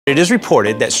It is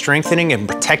reported that strengthening and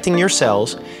protecting your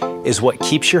cells is what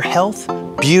keeps your health,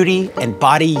 beauty, and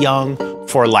body young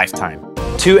for a lifetime.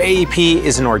 2-AEP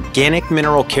is an organic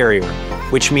mineral carrier,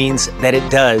 which means that it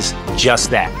does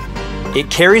just that. It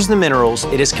carries the minerals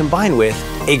it is combined with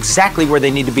exactly where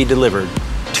they need to be delivered,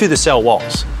 to the cell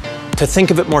walls. To think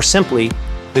of it more simply,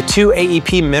 the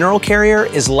 2-AEP mineral carrier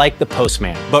is like the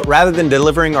postman, but rather than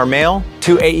delivering our mail,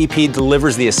 2-AEP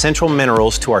delivers the essential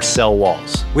minerals to our cell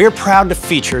walls. We are proud to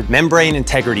feature membrane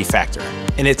integrity factor,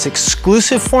 and its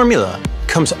exclusive formula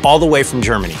comes all the way from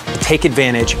Germany to take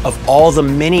advantage of all the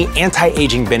many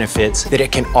anti-aging benefits that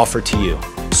it can offer to you.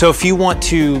 So if you want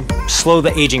to slow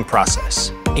the aging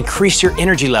process, increase your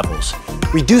energy levels,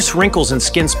 reduce wrinkles and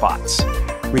skin spots,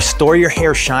 restore your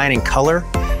hair shine and color,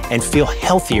 and feel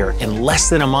healthier in less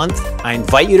than a month, I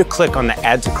invite you to click on the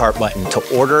Add to Cart button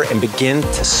to order and begin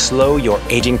to slow your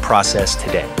aging process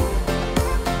today.